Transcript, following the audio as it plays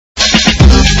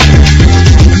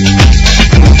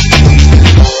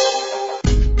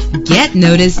get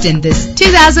noticed in this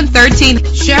 2013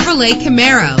 Chevrolet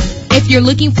Camaro. If you're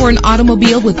looking for an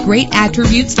automobile with great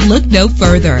attributes, look no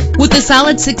further. With a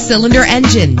solid 6-cylinder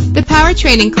engine, the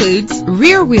powertrain includes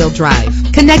rear-wheel drive,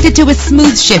 connected to a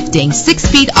smooth shifting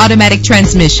 6-speed automatic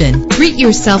transmission. Treat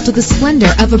yourself to the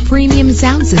splendor of a premium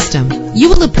sound system. You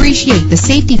will appreciate the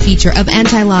safety feature of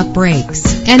anti-lock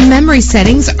brakes, and memory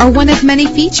settings are one of many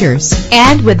features.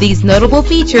 And with these notable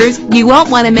features, you won't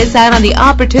want to miss out on the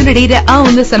opportunity to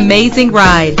own this amazing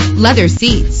ride. Leather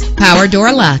seats, power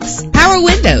door locks, power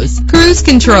windows, cruise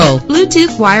control,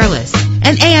 Bluetooth wireless,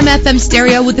 an AM/FM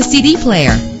stereo with a CD player,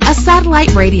 a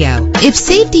satellite radio. If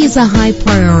safety is a high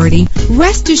priority,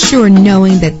 rest assured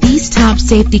knowing that these top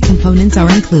safety components are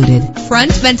included: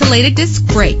 front ventilated disc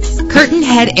brakes, curtain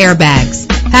head airbags,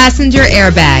 passenger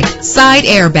airbag, side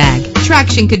airbag,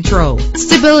 traction control,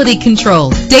 stability control,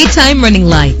 daytime running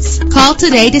lights. Call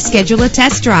today to schedule a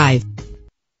test drive.